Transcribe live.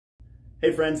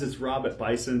Hey friends, it's Rob at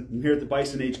Bison. I'm here at the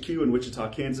Bison HQ in Wichita,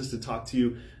 Kansas to talk to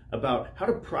you about how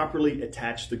to properly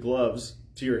attach the gloves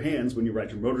to your hands when you ride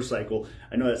your motorcycle.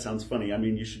 I know that sounds funny. I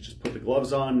mean, you should just put the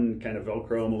gloves on, kind of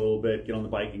Velcro them a little bit, get on the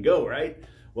bike and go, right?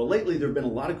 Well, lately there have been a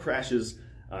lot of crashes,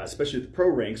 especially at the pro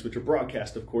ranks, which are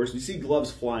broadcast, of course. You see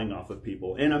gloves flying off of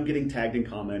people, and I'm getting tagged in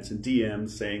comments and DMs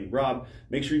saying, Rob,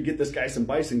 make sure you get this guy some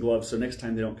Bison gloves so next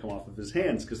time they don't come off of his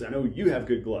hands, because I know you have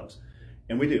good gloves.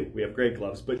 And we do, we have great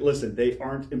gloves, but listen, they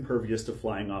aren't impervious to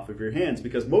flying off of your hands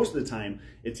because most of the time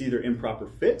it's either improper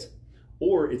fit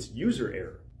or it's user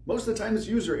error. Most of the time it's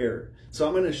user error. So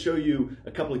I'm gonna show you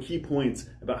a couple of key points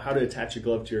about how to attach a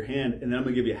glove to your hand, and then I'm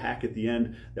gonna give you a hack at the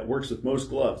end that works with most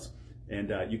gloves.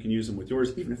 And you can use them with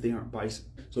yours even if they aren't Bison.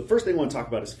 So the first thing I wanna talk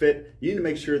about is fit. You need to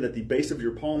make sure that the base of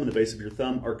your palm and the base of your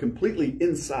thumb are completely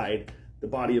inside the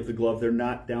body of the glove. They're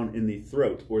not down in the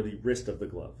throat or the wrist of the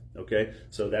glove, okay?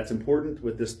 So that's important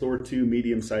with this Thor 2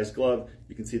 medium-sized glove.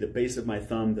 You can see the base of my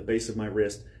thumb, the base of my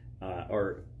wrist,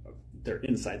 they're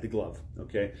inside the glove,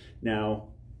 okay? Now,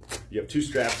 you have two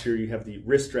straps here. You have the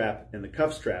wrist strap and the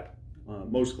cuff strap.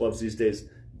 Most gloves these days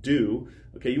do,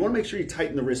 okay? You wanna make sure you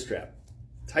tighten the wrist strap.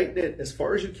 Tighten it as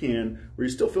far as you can where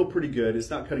you still feel pretty good. It's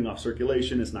not cutting off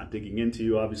circulation, it's not digging into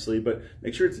you, obviously, but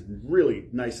make sure it's really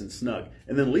nice and snug.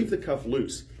 And then leave the cuff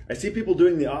loose. I see people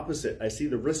doing the opposite. I see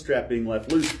the wrist strap being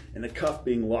left loose and the cuff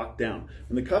being locked down.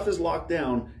 When the cuff is locked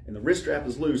down and the wrist strap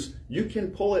is loose, you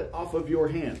can pull it off of your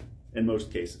hand in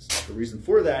most cases. The reason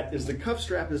for that is the cuff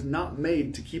strap is not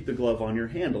made to keep the glove on your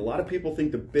hand. A lot of people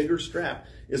think the bigger strap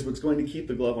is what's going to keep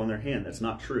the glove on their hand. That's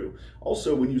not true.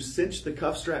 Also, when you cinch the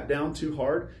cuff strap down too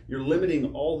hard, you're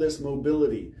limiting all this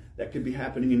mobility that could be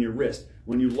happening in your wrist.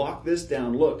 When you lock this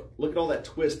down, look at all that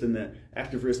twist in the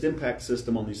active wrist impact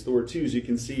system on these Thor 2s. You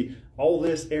can see all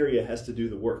this area has to do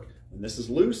the work. When this is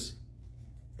loose,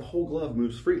 the whole glove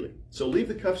moves freely. So leave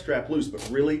the cuff strap loose, but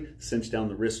really cinch down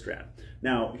the wrist strap.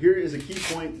 Now, here is a key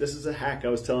point. This is a hack I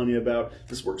was telling you about.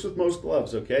 This works with most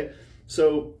gloves, okay?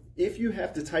 So if you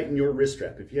have to tighten your wrist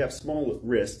strap, if you have small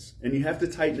wrists, and you have to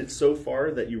tighten it so far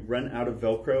that you run out of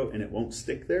Velcro and it won't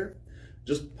stick there,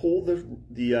 just pull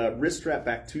the wrist strap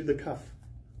back to the cuff,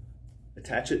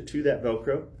 attach it to that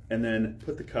Velcro, and then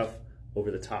put the cuff over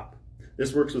the top.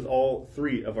 This works with all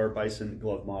three of our Bison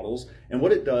glove models. And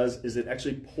what it does is it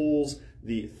actually pulls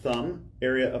the thumb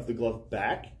area of the glove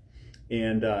back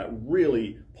and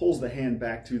really pulls the hand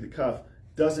back to the cuff,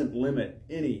 doesn't limit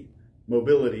any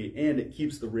mobility, and it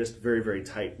keeps the wrist very, very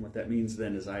tight. And what that means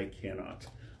then is I cannot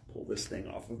pull this thing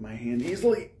off of my hand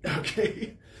easily,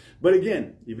 okay? But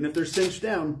again, even if they're cinched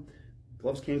down,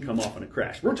 gloves can come off in a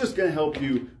crash. We're just gonna help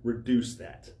you reduce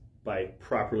that by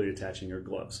properly attaching your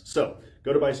gloves. So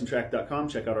go to bisontrack.com,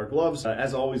 check out our gloves.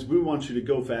 As always, we want you to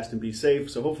go fast and be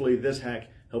safe. So hopefully this hack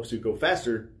helps you go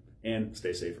faster and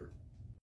stay safer.